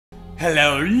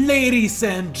Hello ladies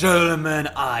and gentlemen,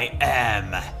 I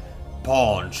am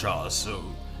PANCZASU.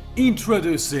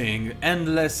 Introducing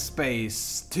Endless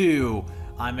Space 2.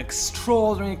 I'm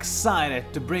extraordinarily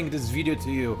excited to bring this video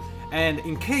to you, and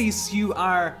in case you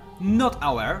are not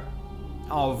aware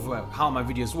of how my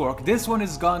videos work, this one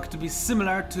is going to be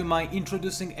similar to my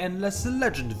Introducing Endless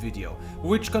Legend video,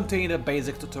 which contained a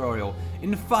basic tutorial.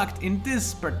 In fact, in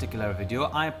this particular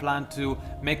video I plan to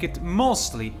make it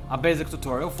mostly a basic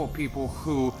tutorial for people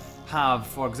who have,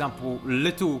 for example,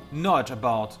 little knowledge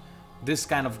about this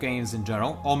kind of games in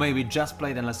general, or maybe just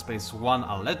played Endless Space 1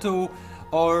 a little,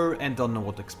 and don't know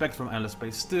what to expect from Endless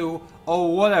Space 2,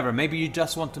 or whatever. Maybe you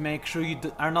just want to make sure you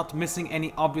are not missing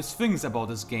any obvious things about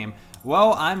this game.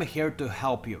 Well, I'm here to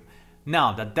help you.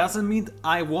 Now, that doesn't mean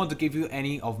I want to give you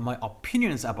any of my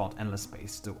opinions about Endless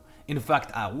Space 2. In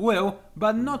fact, I will,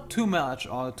 but not too much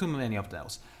or too many of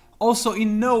those. Also,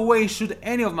 in no way should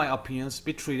any of my opinions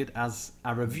be treated as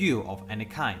a review of any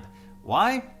kind.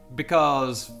 Why?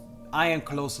 Because I am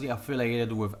closely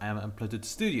affiliated with Amplitude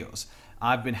Studios.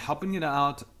 I've been helping it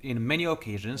out in many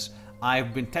occasions.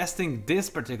 I've been testing this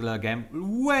particular game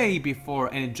way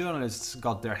before any journalists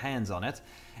got their hands on it,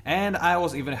 and I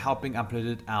was even helping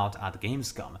Amplitude out at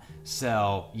Gamescom.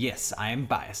 So yes, I am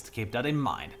biased, keep that in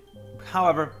mind.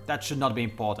 However, that should not be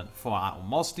important, for I will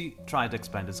mostly try to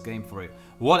explain this game for you.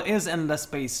 What is Endless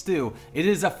Space 2? It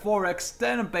is a 4x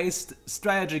turn-based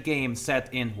strategy game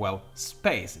set in, well,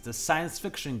 space. It's a science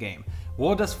fiction game.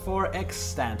 What does 4x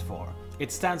stand for?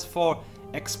 It stands for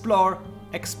explore,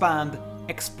 expand,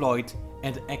 exploit,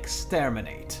 and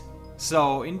exterminate.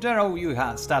 So in general, you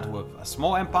start with a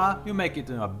small empire, you make it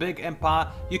into a big empire,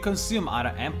 you consume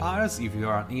other empires if you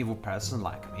are an evil person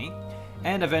like me,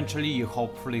 and eventually you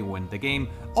hopefully win the game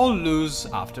or lose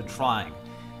after trying.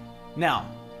 Now,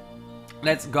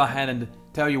 let's go ahead and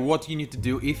tell you what you need to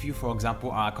do if you, for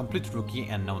example, are a complete rookie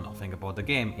and know nothing about the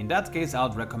game. In that case, I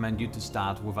would recommend you to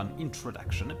start with an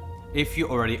introduction. If you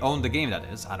already own the game, that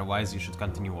is, otherwise you should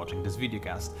continue watching this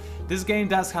videocast. This game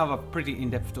does have a pretty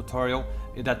in-depth tutorial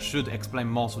that should explain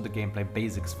most of the gameplay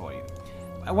basics for you.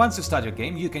 Once you start your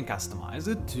game, you can customize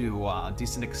it to a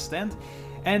decent extent.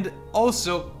 And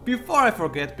also, before I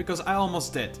forget, because I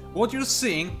almost did, what you're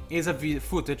seeing is a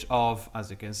footage of, as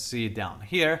you can see down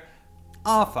here,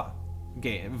 alpha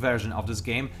version of this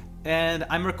game, and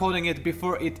I'm recording it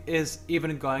before it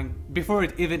even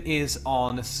is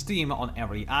on Steam on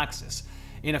Early Access.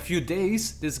 In a few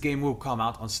days, this game will come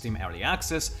out on Steam Early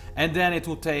Access, and then it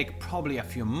will take probably a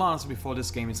few months before this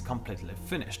game is completely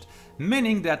finished.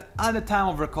 Meaning that at the time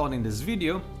of recording this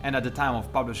video, and at the time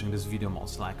of publishing this video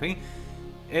most likely,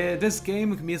 this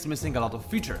game is missing a lot of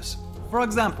features. For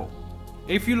example,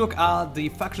 if you look at the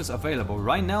factions available,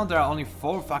 right now there are only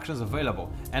 4 factions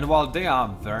available, and while they are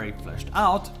very fleshed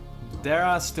out, there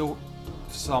are still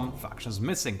some factions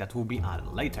missing that will be added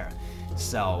later.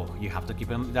 So you have to keep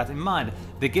that in mind.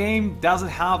 The game doesn't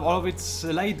have all of its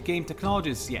late game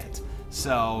technologies yet,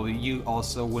 so you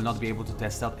also will not be able to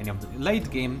test out any of the late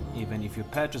game, even if you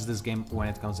purchase this game when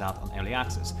it comes out on Early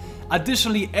Access.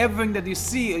 Additionally, everything that you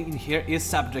see in here is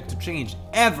subject to change.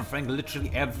 Everything,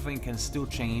 literally everything can still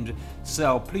change,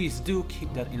 so please do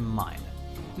keep that in mind.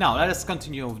 Now let us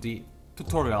continue with the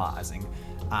tutorializing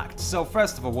act. So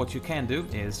first of all, what you can do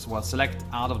is, well, select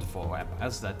out of the 4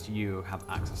 empires that you have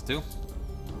access to,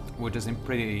 which is a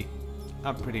pretty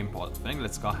important thing.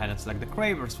 Let's go ahead and select the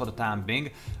Cravers for the time being,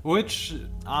 which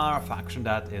are a faction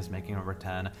that is making a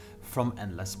return from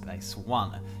Endless Space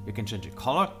 1. You can change your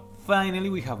color. Finally,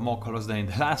 we have more colors than in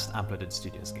the last Amplitude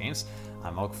Studios games.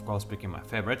 I'm of course picking my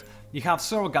favorite. You have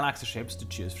several galaxy shapes to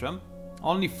choose from.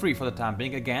 Only 3 for the time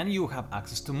being. Again, you have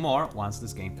access to more once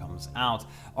this game comes out,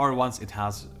 or once it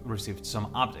has received some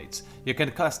updates. You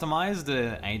can customize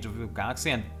the age of your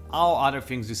galaxy and all other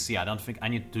things you see. I don't think I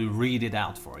need to read it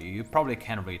out for you. You probably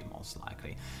can read most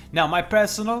likely. Now, my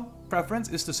personal preference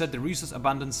is to set the resource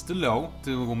abundance to low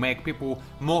to make people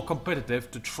more competitive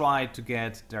to try to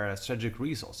get their strategic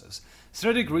resources.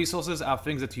 Strategic resources are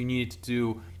things that you need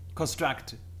to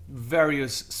construct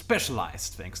various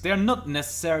specialized things. They are not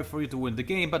necessary for you to win the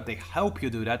game, but they help you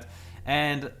do that,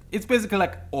 and it's basically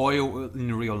like oil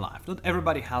in real life. Not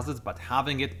everybody has it, but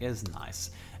having it is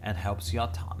nice and helps you a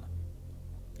ton.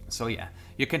 So yeah,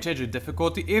 you can change the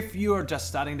difficulty. If you are just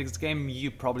starting this game,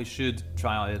 you probably should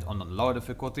try it on a lower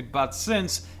difficulty, but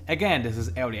since, again, this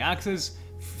is early access,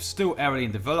 still early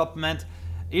in development,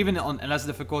 even on less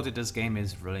difficulty, this game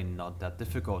is really not that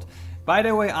difficult. By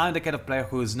the way, I'm the kind of player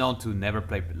who is known to never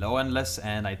play below endless,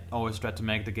 and I always try to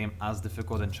make the game as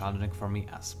difficult and challenging for me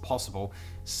as possible,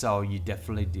 so you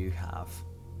definitely do have.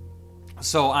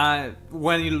 So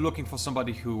when you're looking for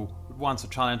somebody who wants a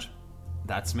challenge,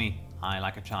 That's me. I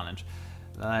like a challenge.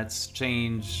 Let's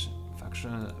change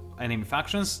enemy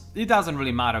factions. It doesn't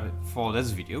really matter for this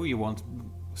video. You won't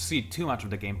see too much of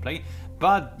the gameplay.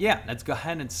 But yeah, let's go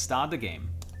ahead and start the game.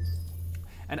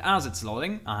 And as it's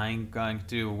loading, I'm going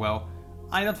to, well,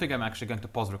 I don't think I'm actually going to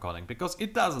pause recording because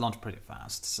it does launch pretty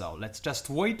fast. So let's just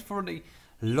wait for the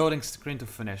loading screen to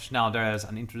finish. Now there is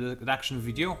an introduction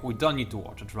video. We don't need to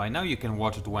watch it right now. You can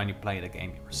watch it when you play the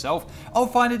game yourself or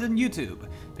find it on YouTube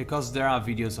because there are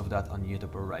videos of that on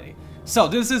YouTube already. So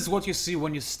this is what you see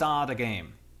when you start a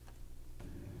game.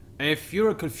 If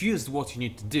you're confused what you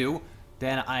need to do,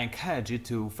 then I encourage you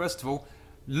to, first of all,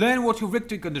 learn what your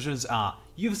victory conditions are.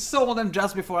 You saw them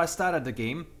just before I started the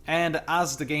game, and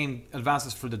as the game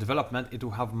advances through the development, it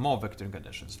will have more victory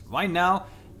conditions. Right now,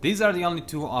 these are the only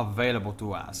two available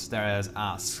to us. There is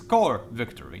a score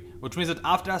victory, which means that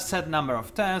after a set number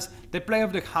of turns, the player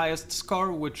with the highest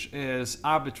score, which is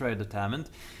arbitrarily determined,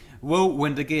 will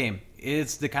win the game.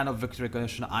 It's the kind of victory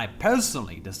condition I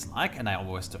personally dislike, and I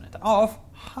always turn it off.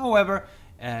 However,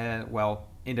 well,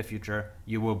 in the future,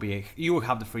 you will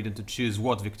have the freedom to choose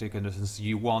what victory conditions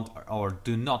you want or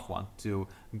do not want to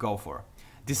go for.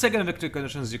 The second victory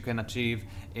conditions you can achieve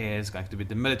is going to be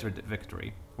the military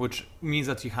victory, which means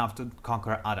that you have to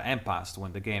conquer other empires to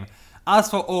win the game. As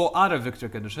for all other victory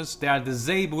conditions, they are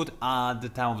disabled at the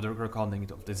time of the recording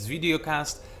of this video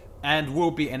cast and will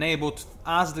be enabled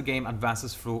as the game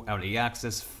advances through early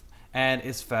access and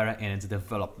is further in its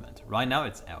development. Right now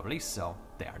it's early, so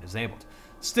they are disabled.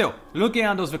 Still, looking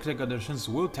at those victory conditions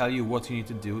will tell you what you need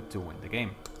to do to win the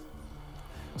game.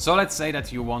 So let's say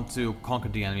that you want to conquer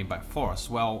the enemy by force.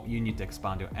 Well, you need to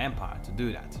expand your empire to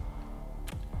do that.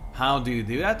 How do you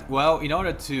do that? Well, in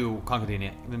order to conquer the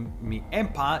enemy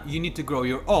empire, you need to grow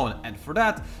your own, and for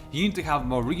that, you need to have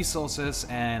more resources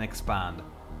and expand.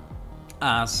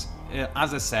 As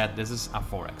I said, this is a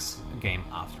 4x game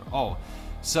after all.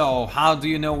 So how do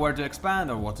you know where to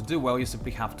expand or what to do? Well, you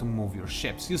simply have to move your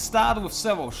ships. You start with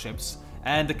several ships,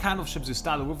 and the kind of ships you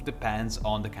start with depends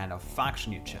on the kind of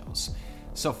faction you chose.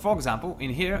 So for example, in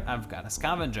here I've got a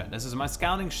scavenger. This is my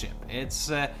scouting ship.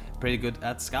 It's pretty good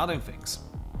at scouting things.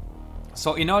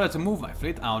 So in order to move my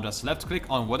fleet, I'll just left click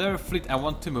on whatever fleet I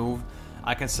want to move.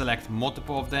 I can select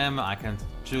multiple of them. I can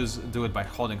do it by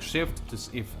holding shift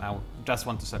if I just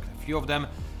want to select a few of them.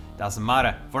 Doesn't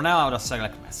matter. For now, I'll just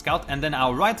select my scout and then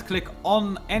I'll right click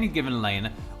on any given lane,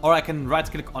 or I can right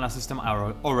click on a system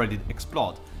I already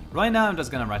explored. Right now I'm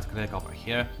just gonna right click over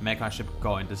here, make my ship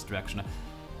go in this direction.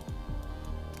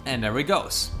 And there he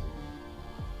goes.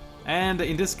 And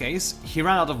in this case, he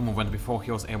ran out of movement before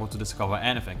he was able to discover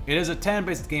anything. It is a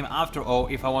turn-based game after all.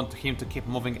 If I want him to keep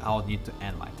moving, I would need to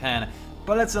end my turn.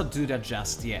 But let's not do that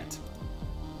just yet.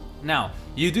 Now,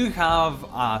 you do have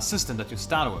a system that you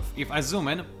start with. If I zoom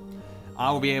in, I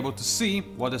will be able to see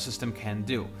what the system can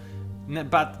do.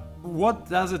 But what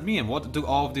does it mean? What do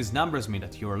all of these numbers mean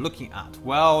that you are looking at?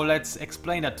 Well, let's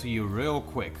explain that to you real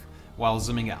quick while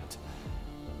zooming out.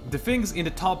 The things in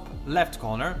the top left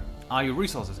corner are your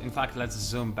resources. In fact, let's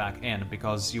zoom back in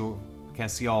because you can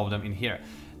see all of them in here.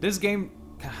 This game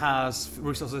has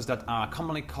resources that are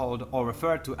commonly called or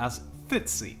referred to as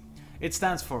FTSE. It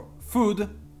stands for food,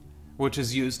 which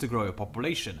is used to grow your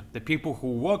population, the people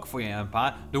who work for your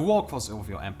empire, the workforce of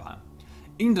your empire.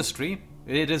 Industry,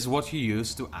 it is what you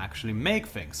use to actually make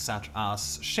things, such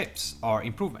as ships or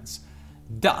improvements.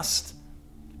 Dust,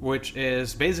 which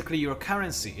is basically your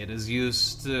currency. It is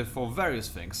used for various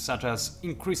things, such as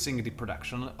increasing the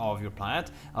production of your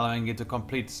planet, allowing it to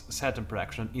complete certain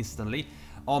production instantly,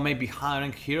 or maybe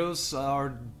hiring heroes,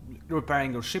 or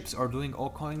repairing your ships, or doing all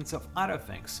kinds of other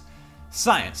things.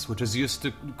 Science, which is used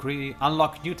to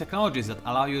unlock new technologies that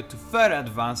allow you to further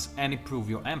advance and improve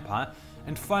your empire.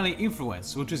 And finally,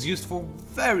 influence, which is used for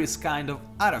various kind of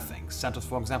other things, such as,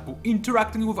 for example,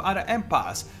 interacting with other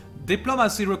empires.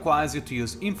 Diplomacy requires you to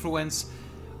use influence,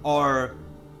 or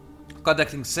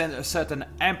conducting certain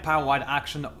empire-wide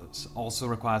action also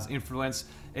requires influence.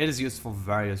 It is used for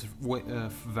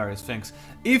various things.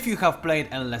 If you have played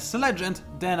Endless Legend,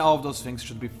 then all of those things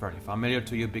should be fairly familiar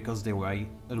to you because they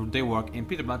work in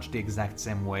pretty much the exact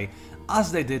same way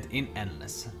as they did in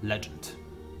Endless Legend.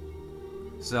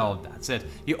 So that's it.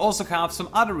 You also have some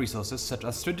other resources, such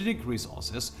as strategic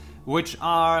resources, which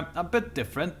are a bit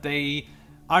different. They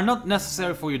are not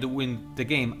necessary for you to win the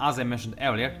game, as I mentioned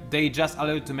earlier. They just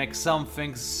allow you to make some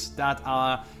things that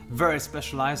are very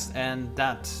specialized and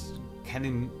that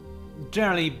can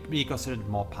generally be considered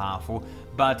more powerful,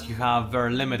 but you have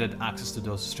very limited access to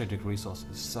those strategic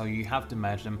resources, so you have to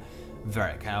manage them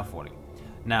very carefully.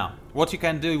 Now, what you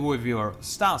can do with your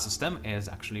star system is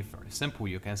actually very simple.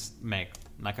 You can make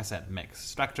like I said, make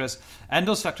structures, and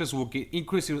those structures will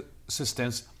increase your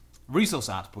system's resource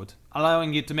output,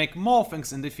 allowing you to make more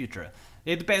things in the future.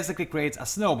 It basically creates a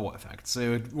snowball effect, so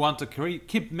you want to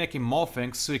keep making more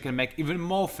things, so you can make even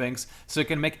more things, so you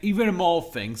can make even more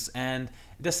things, and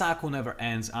the cycle never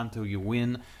ends until you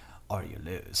win or you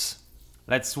lose.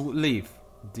 Let's leave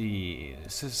the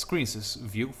screen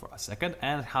view for a second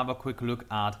and have a quick look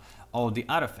at all the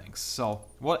other things. So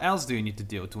what else do you need to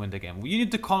do to win the game? You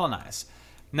need to colonize.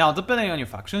 Now, depending on your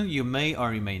faction, you may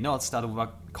or you may not start with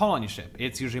a colony ship.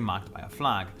 It's usually marked by a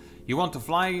flag. You want to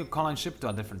fly your colony ship to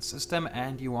a different system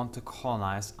and you want to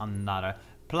colonize another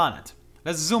planet.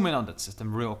 Let's zoom in on that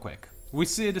system real quick. We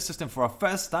see the system for a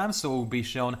first time, so we'll be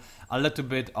shown a little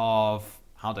bit of,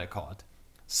 how do I call it?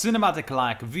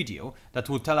 Cinematic-like video that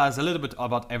will tell us a little bit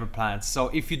about every planet. So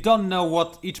if you don't know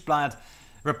what each planet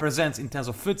represents in terms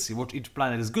of foodsie, what each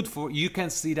planet is good for, you can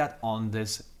see that on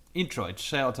this intro. It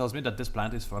tells me that this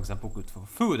planet is, for example, good for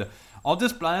food, or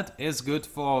this planet is good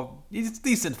for, it's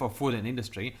decent for food and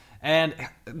industry, and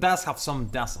it does have some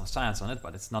dust and science on it,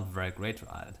 but it's not very great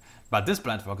at it. But this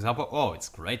planet, for example, oh, it's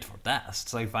great for dust.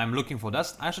 So if I'm looking for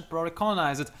dust, I should probably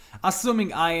colonize it,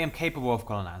 assuming I am capable of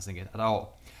colonizing it at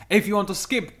all. If you want to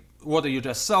skip what you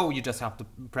just saw, you just have to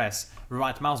press the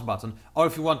right mouse button, or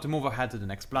if you want to move ahead to the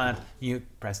next planet, you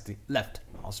press the left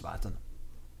mouse button.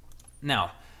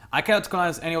 Now, I cannot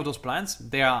colonize any of those planets.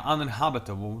 They are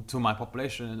uninhabitable to my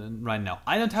population right now.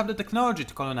 I don't have the technology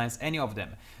to colonize any of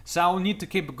them, so I'll need to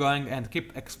keep going and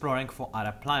keep exploring for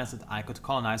other planets that I could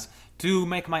colonize to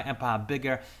make my empire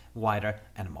bigger, wider,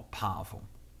 and more powerful.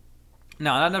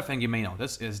 Now, another thing you may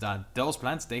notice is that those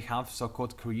planets, they have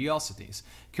so-called curiosities.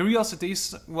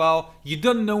 Curiosities, well, you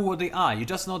don't know what they are, you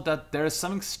just know that there is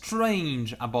something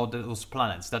strange about those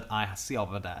planets that I see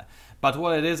over there. But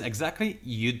what it is exactly,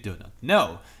 you do not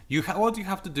know. What you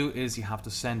have to do is you have to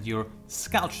send your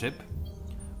scout ship,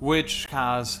 which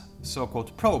has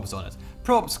so-called probes on it.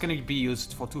 Probes can be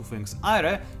used for two things.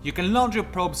 Either you can launch your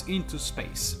probes into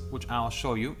space, which I'll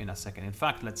show you in a second. In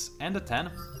fact, let's end the 10.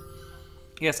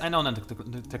 Yes, I know that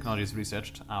the technology is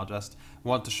researched, I just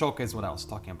want to showcase what I was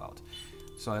talking about.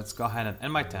 So let's go ahead and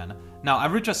end my 10. Now,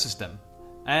 I've reached a system,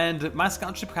 and my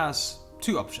scout ship has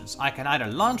two options. I can either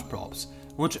launch probes,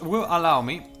 which will allow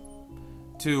me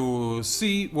to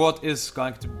see what is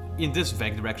going to in this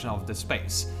vague direction of the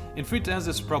space. In 3 turns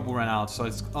this probe will run out, so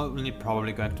it's only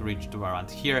probably going to reach to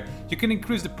around here. You can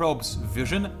increase the probe's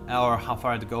vision, or how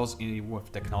far it goes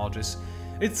with technologies.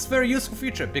 It's a very useful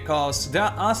feature because there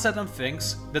are certain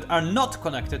things that are not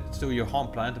connected to your home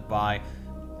planet by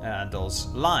those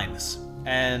lines.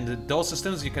 And those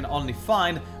systems you can only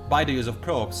find by the use of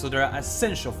probes, so they're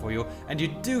essential for you, and you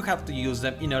do have to use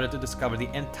them in order to discover the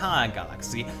entire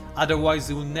galaxy, otherwise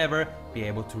you will never be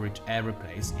able to reach every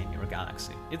place in your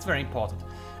galaxy. It's very important.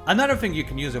 Another thing you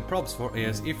can use your probes for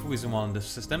is, if we zoom on the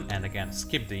system, and again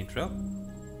skip the intro,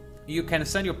 you can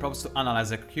send your probes to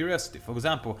analyze a curiosity. For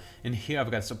example, in here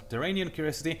I've got a subterranean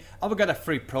curiosity, I've got a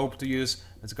free probe to use.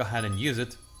 Let's go ahead and use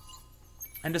it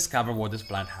and discover what this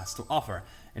planet has to offer.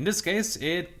 In this case,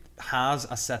 it has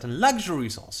a certain luxury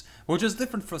resource, which is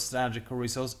different from strategic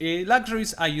resource.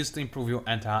 Luxuries are used to improve your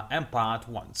entire empire at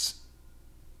once.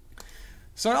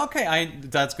 So okay,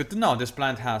 that's good to know. This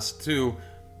planet has two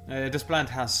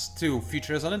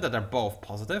features on it that are both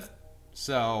positive.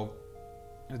 So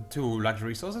 2 luxury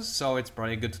resources, so it's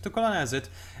probably good to colonize it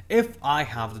if I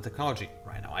have the technology.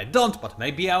 Right now I don't, but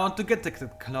maybe I want to get the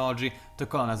technology to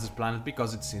colonize this planet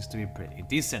because it seems to be pretty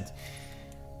decent.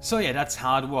 So yeah, that's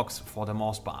how it works for the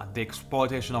most part, the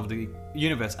exploitation of the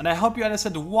universe. And I hope you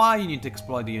understand why you need to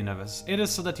exploit the universe. It is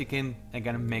so that you can,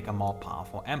 again, make a more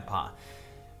powerful empire.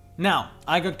 Now,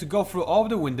 I'm going to go through all of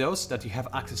the windows that you have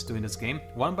access to in this game,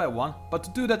 one by one, but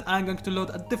to do that I'm going to load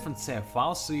a different save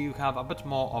file, so you have a bit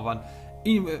more of an...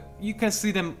 you can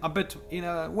see them a bit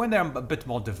when they're a bit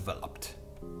more developed.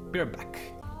 Be right back.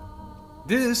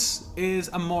 This is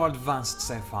a more advanced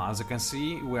save file. As you can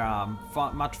see, we are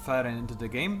much further into the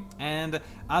game, and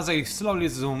as I slowly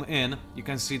zoom in, you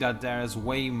can see that there is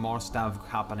way more stuff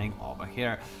happening over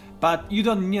here. But you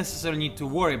don't necessarily need to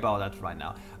worry about that right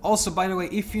now. Also, by the way,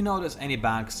 if you notice any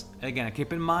bugs, again,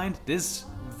 keep in mind, this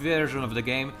version of the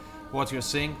game, what you're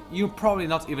seeing, you're probably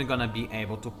not even gonna be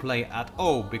able to play at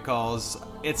all, because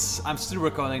I'm still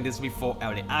recording this before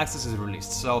early access is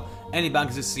released, so any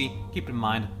bugs you see, keep in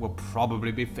mind, will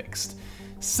probably be fixed.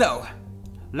 So,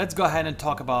 let's go ahead and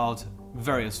talk about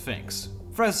various things.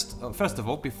 First of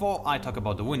all, before I talk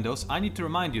about the windows, I need to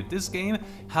remind you, this game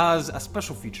has a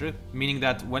special feature, meaning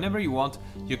that whenever you want,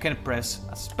 you can press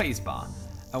a spacebar.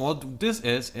 And what this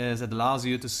is it allows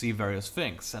you to see various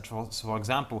things, such as, for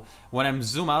example, when I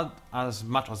zoom out as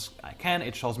much as I can,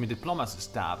 it shows me Diplomacy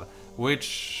tab, which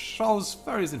shows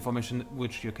various information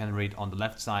which you can read on the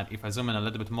left side. If I zoom in a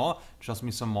little bit more, it shows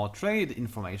me some more trade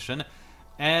information.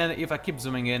 And if I keep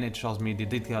zooming in, it shows me the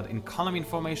detailed economy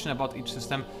information about each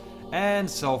system, and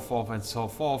so forth and so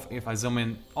forth. If I zoom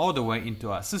in all the way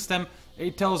into a system,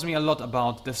 it tells me a lot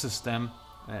about the system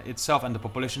itself and the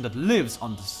population that lives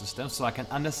on the system, so I can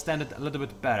understand it a little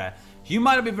bit better. You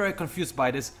might be very confused by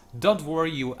this. Don't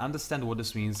worry, you will understand what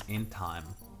this means in time.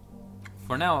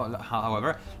 For now,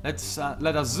 however,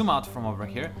 let us zoom out from over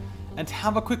here and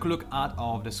have a quick look at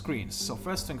all of the screens. So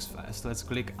first things first, let's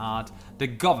click at the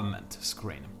government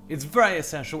screen. It's very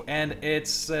essential, and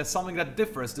it's something that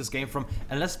differs this game from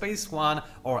Endless Space 1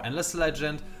 or Endless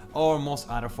Legend or most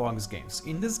other Phalanx games.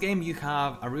 In this game you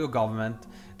have a real government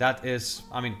that is,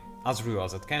 I mean, as real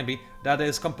as it can be, that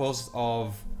is composed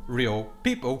of real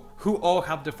people who all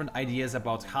have different ideas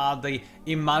about how they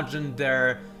imagine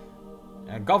their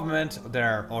government,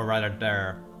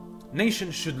 their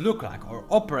nation should look like or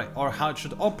operate, or how it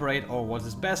should operate, or what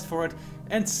is best for it,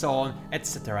 and so on,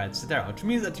 etc, etc, which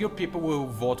means that your people will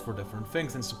vote for different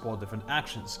things and support different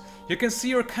actions. You can see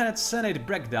your candidate Senate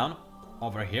breakdown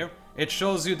over here. It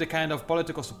shows you the kind of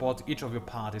political support each of your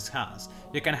parties has.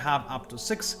 You can have up to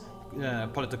 6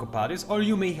 political parties, or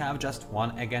you may have just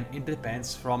one. Again, it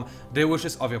depends from the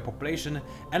wishes of your population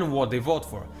and what they vote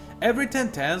for. Every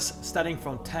 10 turns, starting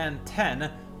from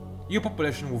 10-10, your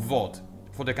population will vote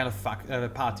for the kind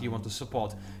of party you want to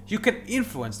support. You can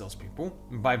influence those people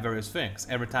by various things.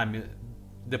 Every time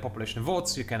the population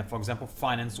votes, you can, for example,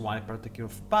 finance one particular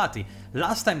party.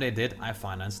 Last time they did, I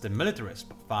financed the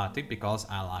militarist party because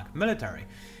I like military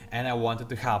and I wanted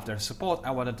to have their support.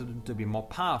 I wanted them to be more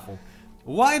powerful.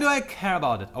 Why do I care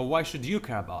about it, or why should you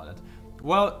care about it?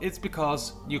 Well, it's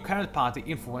because your current party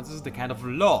influences the kind of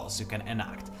laws you can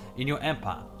enact in your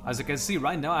empire. As you can see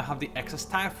right now, I have the excess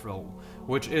tariff law,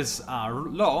 which is a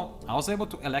law I was able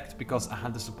to elect because I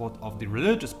had the support of the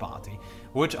religious party,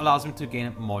 which allows me to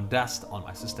gain more dust on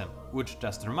my system, which,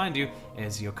 just to remind you,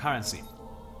 is your currency.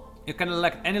 You can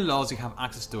elect any laws you have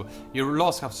access to. Your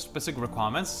laws have specific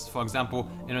requirements. For example,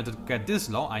 in order to get this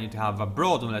law, I need to have a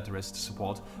broad militarist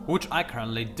support, which I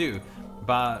currently do.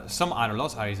 But some other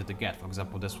laws are easy to get. For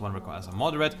example, this one requires a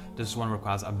moderate, this one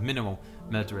requires a minimal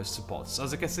militarist support. So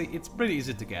as you can see, it's pretty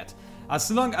easy to get.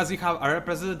 As long as you have a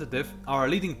representative or a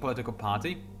leading political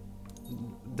party,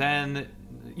 then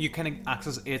you can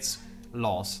access its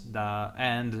laws,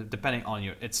 and depending on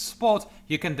its support,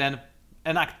 you can then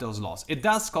enact those laws. It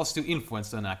does cost you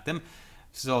influence to enact them,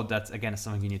 so that's again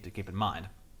something you need to keep in mind.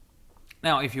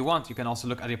 Now, if you want, you can also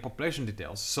look at your population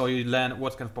details, so you learn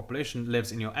what kind of population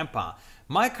lives in your empire.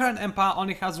 My current empire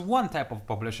only has one type of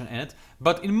population in it,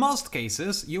 but in most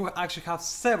cases you actually have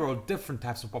several different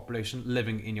types of population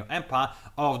living in your empire,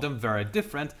 all of them very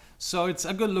different, so it's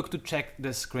a good look to check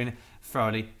this screen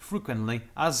fairly frequently,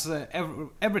 as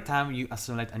every time you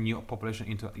assimilate a new population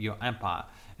into your empire.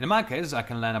 In my case, I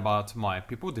can learn about my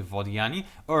people, the Vodiani,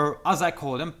 or as I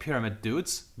call them, pyramid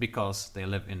dudes, because they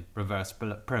live in reverse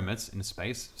pyramids in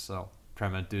space, so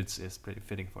pyramid dudes is pretty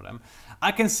fitting for them.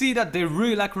 I can see that they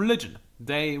really like religion.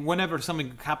 Whenever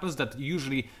something happens that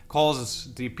usually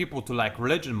causes the people to like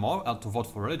religion more, or to vote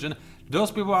for religion,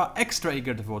 those people are extra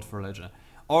eager to vote for religion.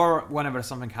 Or whenever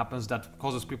something happens that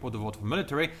causes people to vote for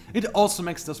military, it also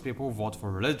makes those people vote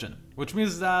for religion. Which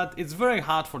means that it's very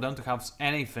hard for them to have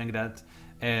anything that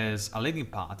is a leading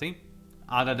party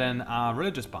other than a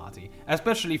religious party,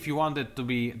 especially if you want it to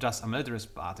be just a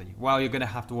militarist party. Well, you're gonna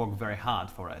have to work very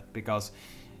hard for it, because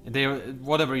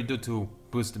whatever you do to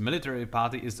boost the military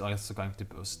party is also going to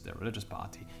boost the religious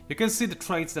party. You can see the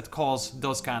traits that cause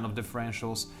those kind of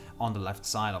differentials on the left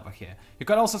side over here. You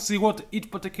can also see what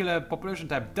each particular population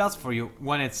type does for you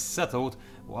when it's settled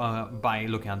by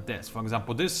looking at this. For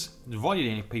example, this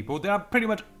Vodiani people, they are pretty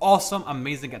much awesome,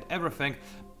 amazing at everything,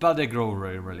 but they grow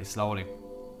really, really slowly.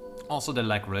 Also, they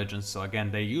like religion, so again,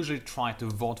 they usually try to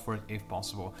vote for it if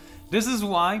possible. This is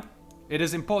why it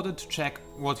is important to check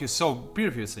what you saw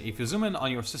previously. If you zoom in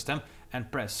on your system and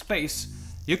press space,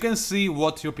 you can see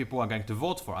what your people are going to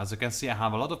vote for. As you can see, I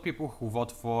have a lot of people who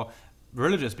vote for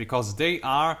religious because they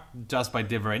are, just by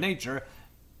their very nature,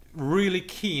 really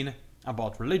keen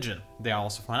about religion. They are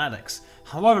also fanatics.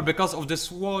 However, because of this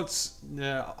what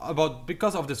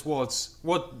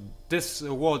this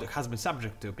world has been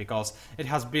subject to, because it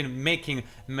has been making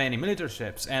many military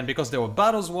ships, and because there were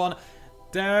battles won,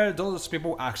 those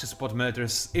people actually support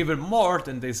militaries even more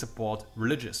than they support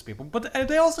religious people. But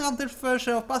they also have their fair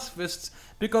share of pacifists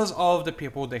because of the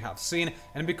people they have seen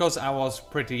and because I was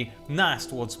pretty nice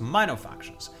towards minor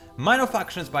factions. Minor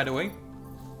factions, by the way,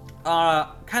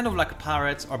 are kind of like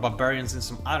pirates or barbarians in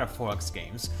some other Forex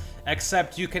games,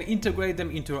 except you can integrate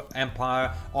them into your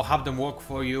empire or have them work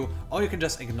for you, or you can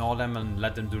just ignore them and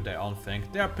let them do their own thing.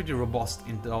 They are pretty robust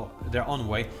in their own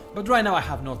way, but right now I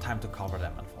have no time to cover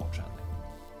them, unfortunately.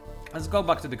 Let's go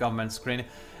back to the government screen.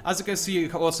 As you can see,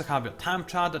 you also have your time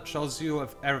chart that shows you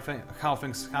if how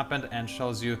things happened and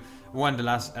shows you when the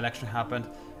last election happened.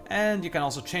 And you can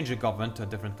also change your government to a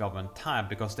different government type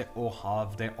because they all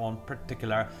have their own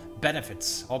particular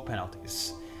benefits or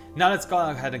penalties. Now let's go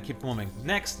ahead and keep moving.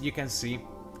 Next, you can see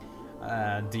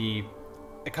the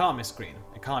economy screen,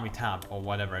 economy tab, or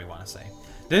whatever you want to say.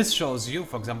 This shows you,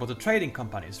 for example, the trading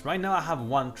companies. Right now I have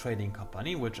one trading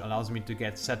company, which allows me to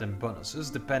get certain bonuses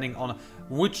depending on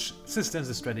which systems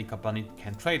this trading company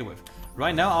can trade with.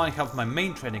 Right now I have my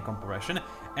main trading corporation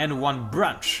and one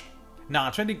branch. Now,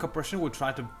 a trading corporation will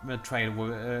try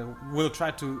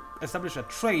to establish a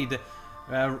trade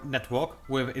network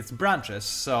with its branches.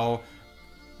 So,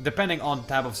 depending on the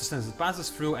type of systems it passes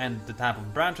through and the type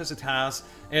of branches it has,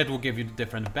 it will give you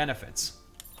different benefits.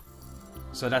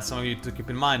 So that's something to keep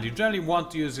in mind. You generally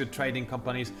want to use your trading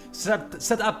companies,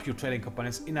 set up your trading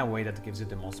companies in a way that gives you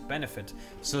the most benefit,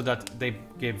 so that they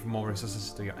give more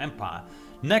resources to your empire.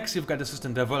 Next, you've got the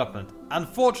system development.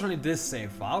 Unfortunately, this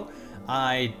save file,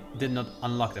 I did not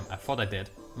unlock them. I thought I did,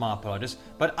 my apologies.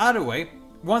 But either way,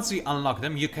 once you unlock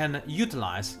them, you can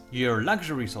utilize your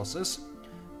luxury resources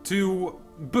to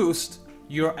boost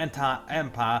your entire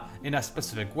empire in a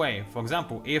specific way. For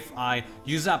example, if I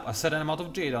use up a certain amount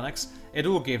of Jade Onyx, it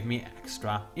will give me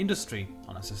extra industry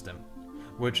on a system,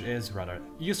 which is rather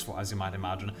useful, as you might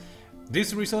imagine.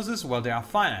 These resources, well, they are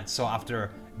finite, so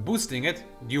after boosting it,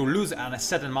 you lose a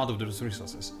certain amount of those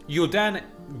resources. You'll then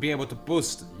be able to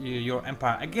boost your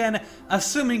empire again,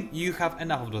 assuming you have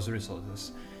enough of those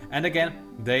resources. And again,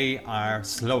 they are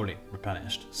slowly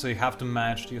replenished, so you have to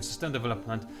manage your system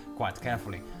development quite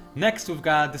carefully. Next, we've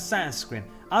got the science screen.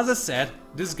 As I said,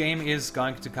 this game is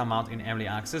going to come out in early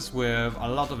access with a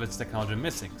lot of its technology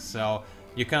missing, so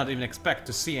you cannot even expect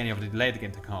to see any of the late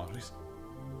game technologies.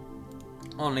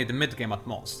 Only the mid game at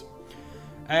most.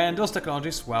 And those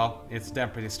technologies, well, they're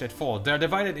pretty straightforward. They're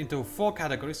divided into 4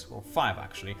 categories, or 5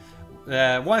 actually.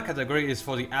 One category is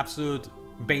for the absolute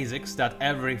basics that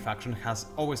every faction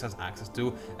always has access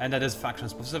to, and that is faction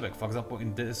specific. For example,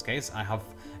 in this case,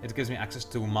 it gives me access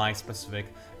to my specific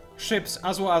ships,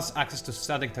 as well as access to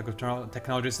starting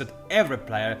technologies that every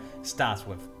player starts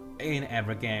with in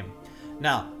every game.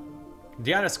 Now,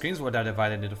 the other screens were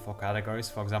divided into 4 categories.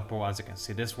 For example, as you can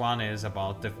see, this one is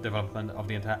about the development of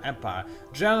the entire empire.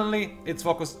 Generally, it's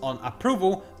focused on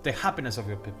approval, the happiness of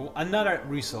your people. Another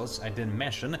resource I didn't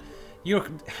mention,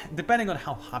 depending on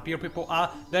how happy your people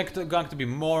are, they're going to be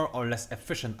more or less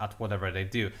efficient at whatever they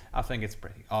do. I think it's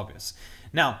pretty obvious.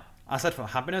 Now, aside from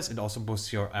happiness, it also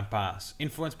boosts your empire's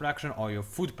influence production or your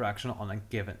food production on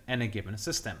any given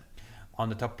system. On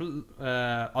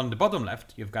the bottom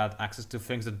left, you've got access to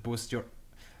things that boost your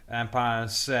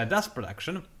empire's dust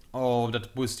production, or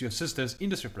that boost your system's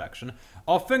industry production,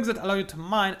 or things that allow you to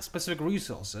mine specific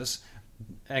resources,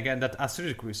 again, that are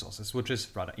strategic resources, which is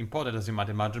rather important, as you might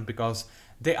imagine, because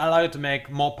they allow you to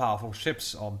make more powerful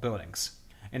ships or buildings.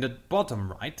 In the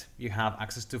bottom right, you have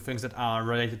access to things that are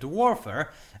related to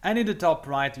warfare, and in the top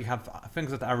right, you have things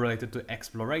that are related to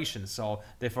exploration. So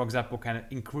they, for example, can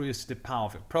increase the power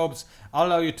of your probes,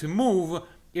 allow you to move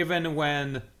even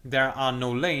when there are no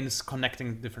lanes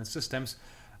connecting different systems,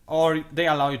 or they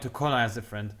allow you to colonize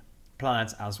different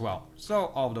planets as well. So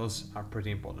all of those are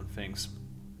pretty important things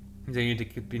that you need to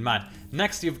keep in mind.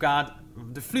 Next, you've got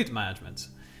the fleet management.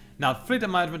 Now, fleet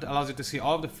management allows you to see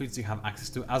all of the fleets you have access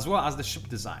to, as well as the ship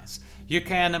designs. You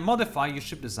can modify your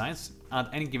ship designs at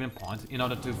any given point in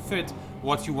order to fit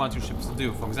what you want your ships to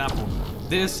do. For example,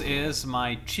 this is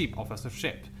my cheap offensive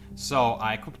ship, so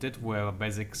I equipped it with a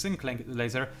basic sync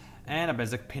laser and a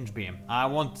basic pinch beam. I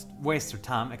won't waste your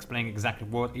time explaining exactly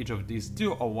what each of these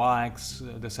do or why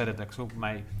I decided to equip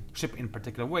my ship in a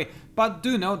particular way, but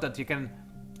do know that you can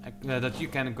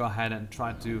go ahead and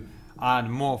try to add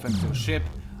more things to your ship,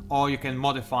 or you can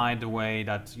modify the way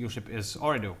that your ship is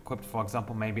already equipped. For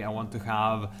example, maybe I want to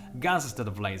have guns instead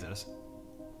of lasers,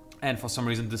 and for some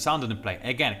reason the sound didn't play.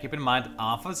 Again, keep in mind,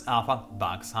 alpha's alpha,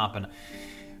 bugs happen.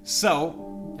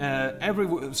 So, every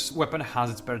weapon has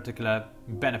its particular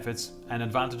benefits and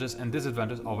advantages and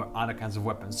disadvantages over other kinds of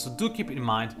weapons. So do keep in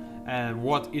mind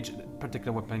what each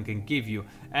particular weapon can give you.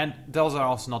 And those are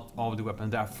also not all the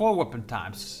weapons. There are 4 weapon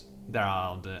types. There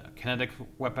are the kinetic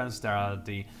weapons, there are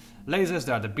the lasers,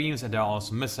 there are the beams, and there are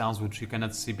also missiles, which you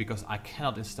cannot see because I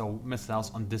cannot install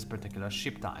missiles on this particular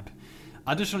ship type.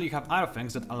 Additionally, you have other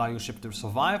things that allow your ship to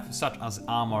survive, such as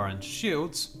armor and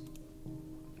shields.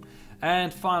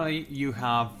 And finally, you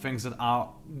have things that are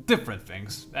different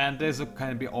things, and there's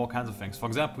can be all kinds of things. For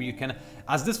example, you can,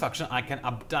 as this faction, I can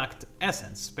abduct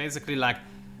essence, basically like,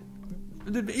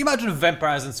 imagine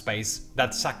vampires in space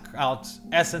that suck out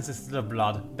essence instead of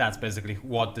blood. That's basically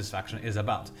what this faction is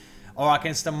about. Or I can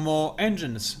install more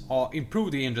engines, or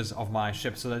improve the engines of my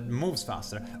ship so that it moves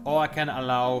faster. Or I can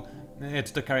allow it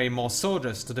to carry more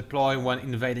soldiers to deploy when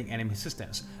invading enemy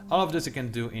systems. All of this you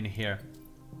can do in here.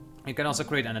 You can also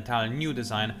create an entirely new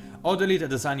design, or delete a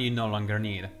design you no longer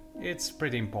need. It's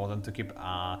pretty important to keep an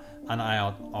eye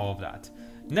out on all of that.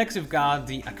 Next, you've got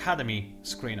the Academy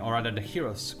screen, or rather the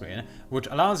Heroes screen, which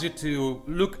allows you to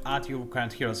look at your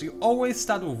current heroes. You always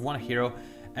start with one hero,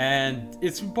 and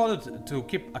it's important to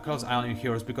keep a close eye on your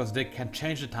heroes because they can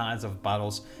change the tides of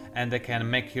battles and they can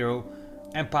make your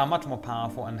empire much more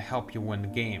powerful and help you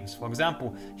win games. For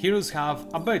example, heroes have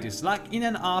abilities like in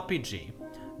an RPG.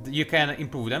 You can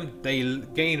improve them, they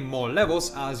gain more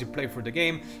levels as you play through the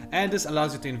game, and this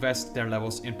allows you to invest their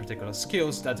levels in particular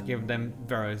skills that give them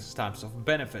various types of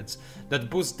benefits that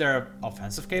boost their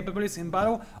offensive capabilities in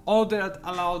battle, or that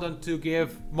allow them to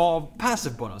give more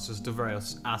passive bonuses to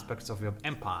various aspects of your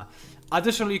empire.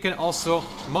 Additionally, you can also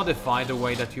modify the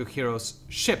way that your hero's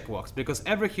ship works, because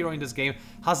every hero in this game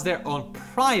has their own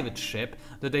private ship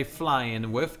that they fly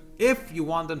in with, if you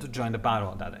want them to join the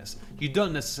battle, that is. You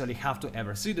don't necessarily have to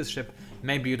ever see this ship.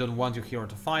 Maybe you don't want your hero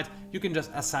to fight, you can just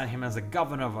assign him as the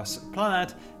governor of a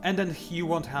planet, and then you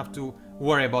won't have to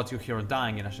worry about your hero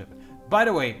dying in a ship. By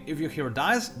the way, if your hero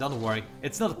dies, don't worry,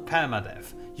 it's not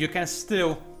permadeath. You can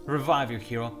still revive your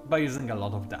hero by using a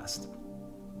lot of dust.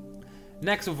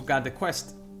 Next, we've got the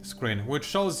quest screen, which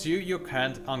shows you your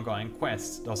current ongoing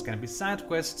quests. Those can be side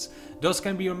quests, those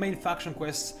can be your main faction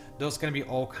quests, those can be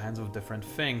all kinds of different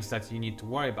things that you need to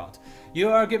worry about. You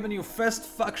are given your first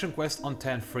faction quest on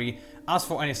turn 3. As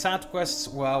for any side quests,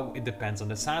 well, it depends on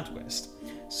the side quest.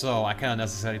 So I cannot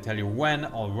necessarily tell you when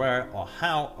or where or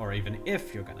how or even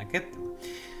if you're gonna get them.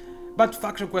 But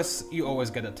faction quests you always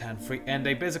get at turn 3, and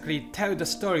they basically tell the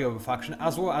story of a faction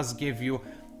as well as give you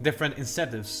different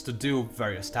incentives to do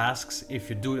various tasks.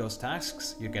 If you do those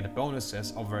tasks, you get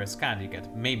bonuses of various kind.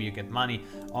 Maybe you get money,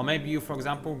 or maybe you, for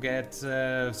example, get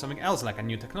something else like a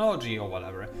new technology or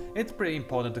whatever. It's pretty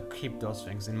important to keep those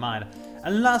things in mind.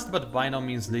 And last but by no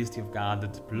means least, you've got the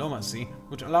diplomacy,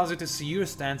 which allows you to see your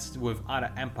stance with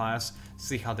other empires,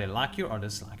 see how they like you or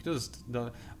dislike you,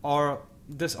 or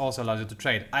this also allows you to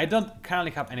trade. I don't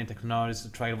currently have any technologies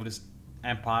to trade with this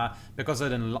empire because I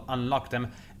didn't unlock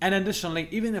them, and additionally,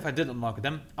 even if I did unlock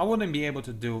them, I wouldn't be able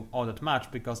to do all that much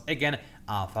because again,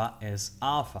 alpha is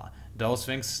alpha. Those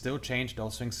things still change,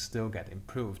 those things still get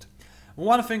improved.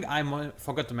 One thing I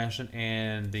forgot to mention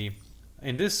in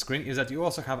this screen is that you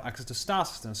also have access to star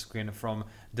system screen from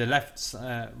the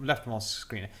leftmost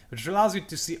screen, which allows you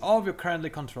to see all of your currently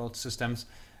controlled systems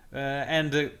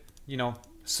and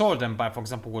sort them by, for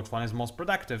example, which one is most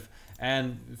productive,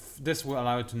 and this will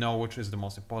allow you to know which is the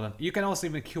most important. You can also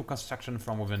even queue construction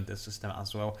from within this system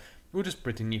as well, which is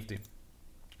pretty nifty.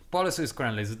 Policy is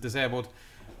currently disabled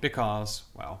because,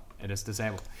 well, it is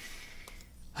disabled.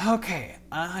 Okay,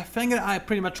 I think that I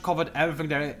pretty much covered everything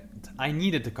that I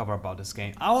needed to cover about this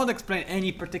game. I won't explain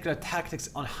any particular tactics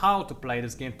on how to play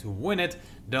this game to win it.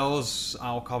 Those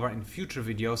I'll cover in future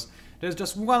videos. There's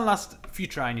just one last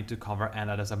feature I need to cover, and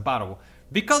that is a battle.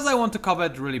 Because I want to cover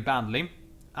it really badly,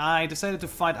 I decided to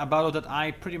fight a battle that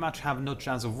I pretty much have no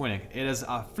chance of winning. It is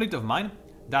a fleet of mine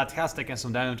that has taken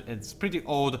some damage, it's pretty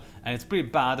old and it's pretty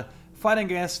bad, fighting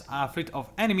against a fleet of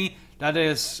enemy that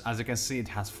is, as you can see, it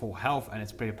has full health and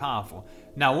it's pretty powerful.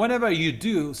 Now, whenever you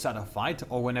do start a fight,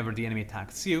 or whenever the enemy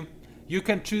attacks you, you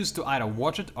can choose to either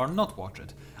watch it or not watch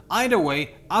it. Either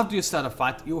way, after you start a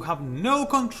fight, you have no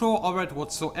control over it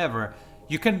whatsoever.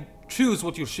 You can choose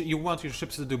what you want your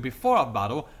ships to do before a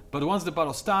battle, but once the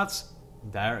battle starts,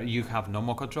 there you have no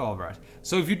more control over it.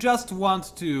 So if you just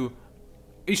want to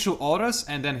issue orders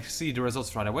and then see the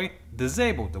results right away,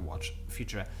 disable the watch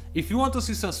feature. If you want to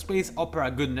see some space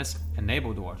opera goodness,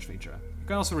 enable the watch feature. You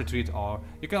can also retreat, or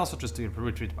you can also just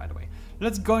retreat, by the way.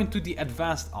 Let's go into the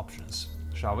advanced options,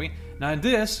 shall we? Now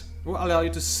this will allow you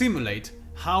to simulate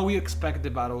how we expect the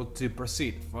battle to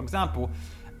proceed. For example,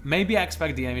 maybe I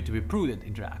expect the enemy to be prudent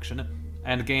interaction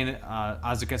and gain,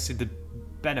 as you can see, the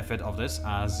benefit of this,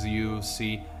 as you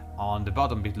see on the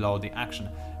bottom below the action.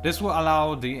 This will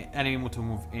allow the enemy to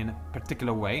move in a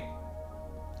particular way.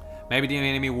 Maybe the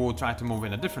enemy will try to move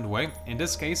in a different way. In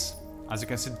this case, as you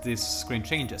can see, this screen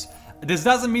changes. This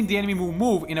doesn't mean the enemy will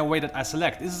move in a way that I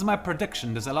select. This is my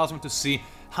prediction. This allows me to see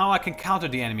how I can counter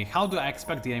the enemy. How do I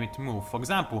expect the enemy to move? For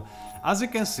example, as you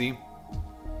can see,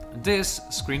 this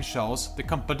screen shows the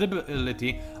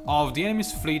compatibility of the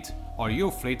enemy's fleet or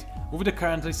your fleet with the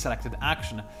currently selected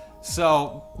action.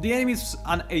 So the enemy is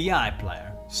an AI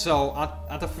player, so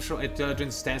artificial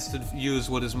intelligence tends to use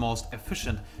what is most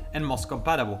efficient and most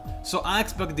compatible. So I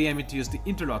expect the enemy to use the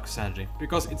interlock strategy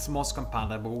because it's most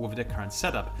compatible with the current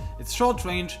setup. It's short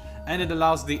range and it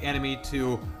allows the enemy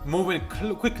to move in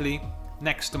quickly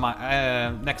next to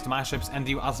my ships and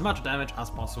deal as much damage as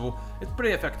possible. It's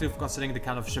pretty effective considering the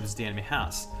kind of ships the enemy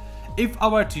has. If I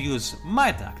were to use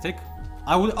my tactic,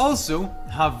 I would also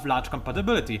have large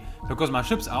compatibility, because my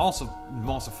ships are also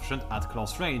most efficient at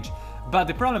close range. But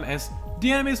the problem is,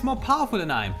 the enemy is more powerful than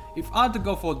I am. If I had to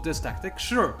go for this tactic,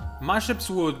 sure, my ships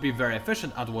would be very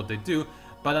efficient at what they do,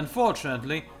 but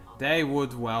unfortunately, they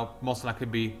would, well, most likely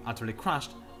be utterly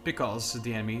crushed, because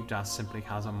the enemy just simply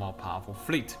has a more powerful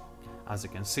fleet, as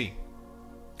you can see.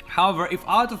 However, if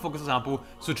I were to, for example,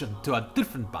 switch to a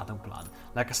different battle plan,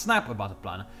 like a sniper battle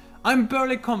plan, I'm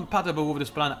barely compatible with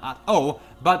this plan at all,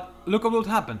 but look what would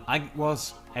happen. I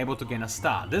was able to gain a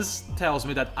star. This tells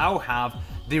me that I'll have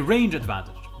the range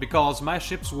advantage, because my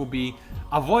ships will be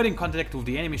avoiding contact with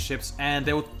the enemy ships and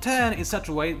they will turn in such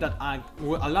a way that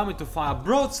will allow me to fire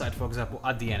broadside, for example,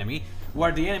 at the enemy,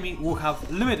 where the enemy will have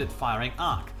limited firing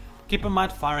arc. Keep in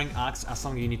mind, firing arcs are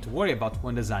something you need to worry about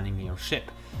when designing your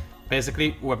ship.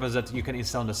 Basically, weapons that you can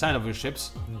install on the side of your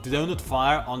ships do not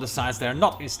fire on the sides they are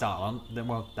not installed on.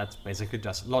 Well, that's basically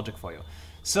just logic for you.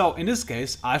 So, in this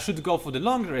case, I should go for the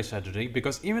long range strategy,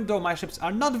 because even though my ships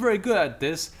are not very good at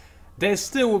this, they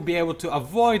still will be able to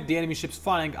avoid the enemy ships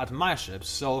firing at my ships.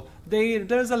 So,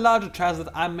 there's a larger chance that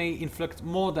I may inflict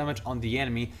more damage on the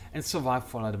enemy and survive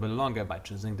for a little bit longer by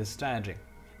choosing this strategy.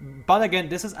 But again,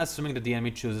 this is assuming that the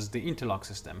enemy chooses the interlock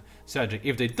system strategy.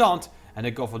 If they don't, and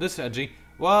they go for this strategy,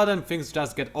 well, then things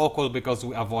just get awkward because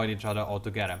we avoid each other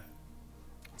altogether.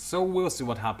 So we'll see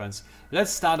what happens.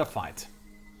 Let's start a fight,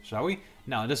 shall we?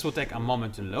 Now, this will take a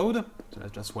moment to load, so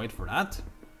let's just wait for that.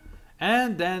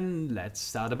 And then let's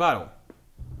start the battle.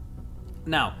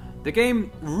 Now, the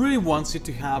game really wants you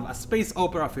to have a space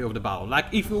opera feel of the battle, like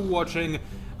if you're watching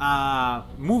a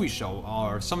movie show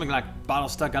or something like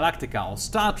Battlestar Galactica or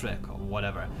Star Trek or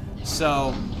whatever.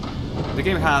 So the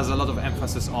game has a lot of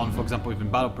emphasis on, for example,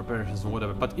 even battle preparations or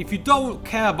whatever. But if you don't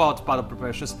care about battle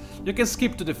preparations, you can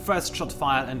skip to the first shot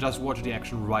file and just watch the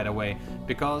action right away.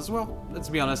 Because, well, let's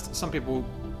be honest, some people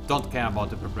don't care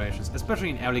about the preparations, especially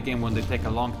in early game when they take a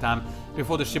long time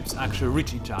before the ships actually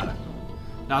reach each other.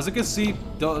 Now, as you can see,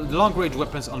 the long-range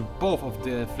weapons on both of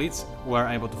the fleets were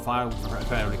able to fire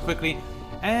fairly quickly,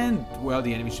 and, well,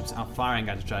 the enemy ships are firing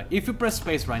at each other. If you press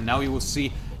space right now, you will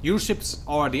see your ships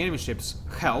or the enemy ships'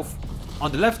 health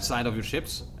on the left side of your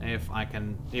ships. If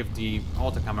the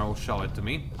auto camera will show it to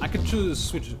me. I can choose to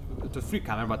switch to free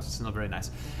camera, but it's not very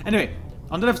nice. Anyway,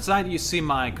 on the left side you see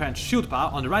my current shield power,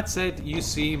 on the right side you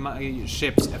see my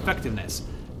ship's effectiveness.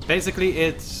 Basically,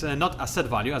 it's not a set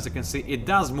value, as you can see. It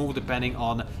does move depending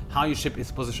on how your ship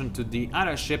is positioned to the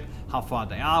other ship, how far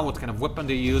they are, what kind of weapon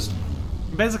they use.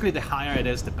 Basically, the higher it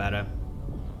is, the better.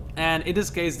 And in this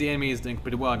case, the enemy is doing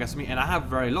pretty well against me, and I have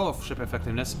very low ship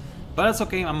effectiveness. But that's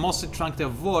okay, I'm mostly trying to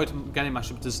avoid getting my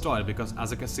ship destroyed, because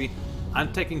as you can see,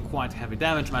 I'm taking quite heavy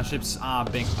damage. My ships are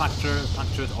being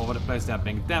punctured over the place, they are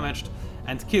being damaged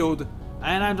and killed.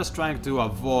 And I'm just trying to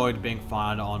avoid being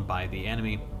fired on by the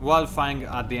enemy, while firing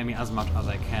at the enemy as much as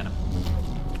I can.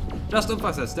 Just to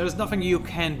emphasize, there is nothing you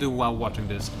can do while watching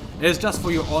this. It is just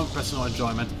for your own personal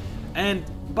enjoyment. And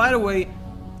by the way,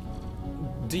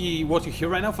 what you hear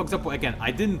right now, for example, again,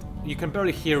 you can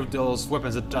barely hear those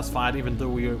weapons that just fired, even though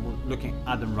we're looking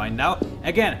at them right now.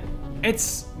 Again,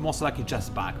 it's most likely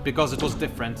just back, because it was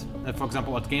different. For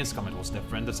example, at Gamescom it was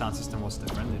different, the sound system was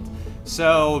different.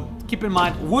 So keep in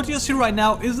mind, what you see right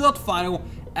now is not final.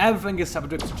 Everything is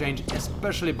subject to change,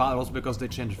 especially battles, because they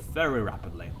change very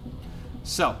rapidly.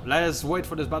 So let us wait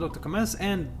for this battle to commence,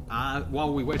 and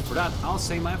while we wait for that, I'll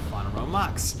say my final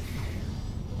remarks.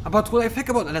 About what I think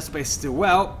about LS Still,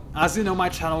 well, as you know, my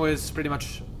channel is pretty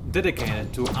much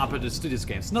dedicated to Amplitude Studios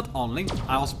games. Not only,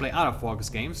 I also play other Fox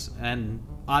games and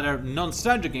other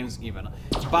non-strategy games even.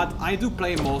 But I do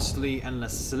play mostly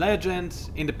Endless Legend,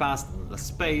 in the past Endless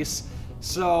Space,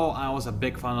 so I was a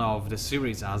big fan of the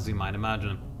series, as you might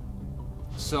imagine.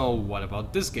 So what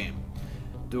about this game?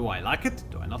 Do I like it?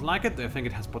 Do I not like it? Do I think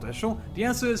it has potential? The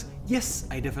answer is yes,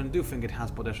 I definitely do think it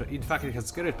has potential. In fact, it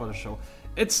has great potential.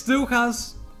 It still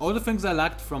has all the things I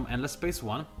liked from Endless Space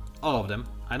 1, all of them.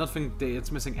 I don't think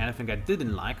it's missing anything I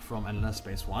didn't like from Endless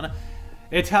Space 1.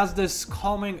 It has this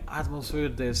calming atmosphere,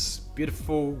 this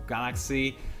beautiful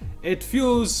galaxy. It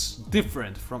feels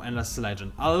different from Endless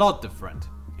Legend, a lot different.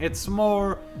 It's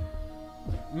more,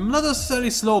 not necessarily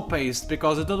slow-paced,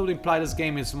 because it doesn't imply this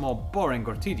game is more boring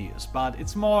or tedious, but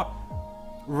it's more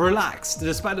relaxed,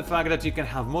 despite the fact that you can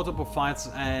have multiple fights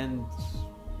and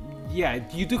yeah,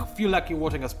 you do feel like you're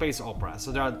watching a space opera,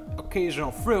 so there are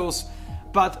occasional thrills,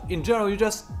 but in general you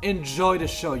just enjoy the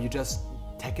show, you just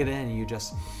take it in, you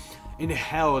just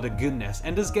inhale the goodness,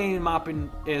 and this game mapping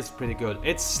is pretty good.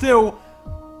 It's still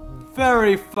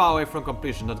very far away from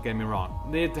completion, don't get me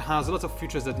wrong. It has lots of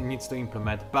features that it needs to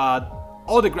implement, but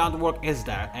all the groundwork is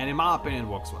there, and in my opinion it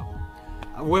works well.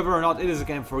 Whether or not it is a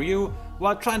game for you,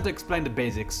 well, I'm trying to explain the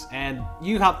basics, and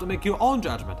you have to make your own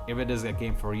judgment if it is a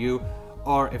game for you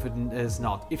or if it is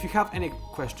not. If you have any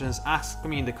questions, ask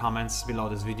me in the comments below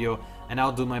this video and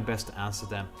I'll do my best to answer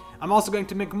them. I'm also going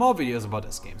to make more videos about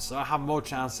this game, so I have more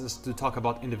chances to talk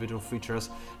about individual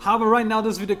features. However, right now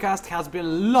this videocast has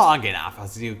been long enough,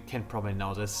 as you can probably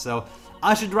notice, so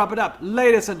I should wrap it up.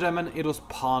 Ladies and gentlemen, it was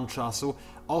PANCZASU,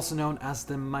 also known as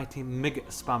the Mighty MIG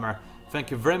Spammer. Thank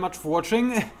you very much for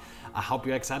watching. I hope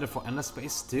you're excited for Endless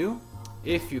Space 2.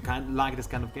 If you like this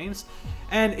kind of games,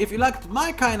 and if you liked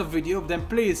my kind of video, then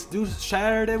please do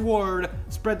share the word,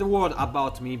 spread the word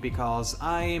about me, because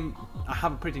I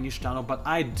have a pretty niche channel, but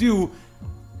I do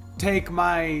take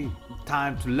my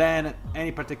time to learn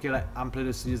any particular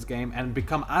Amplitude series game and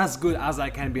become as good as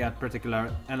I can be at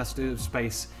particular Endless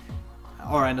Space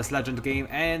or Endless Legend game,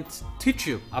 and teach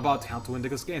you about how to win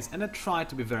those games, and I try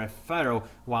to be very thorough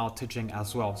while teaching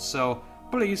as well. So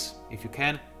please, if you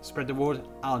can, spread the word,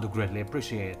 I'll do greatly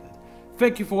appreciate it.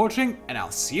 Thank you for watching, and I'll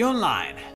see you online!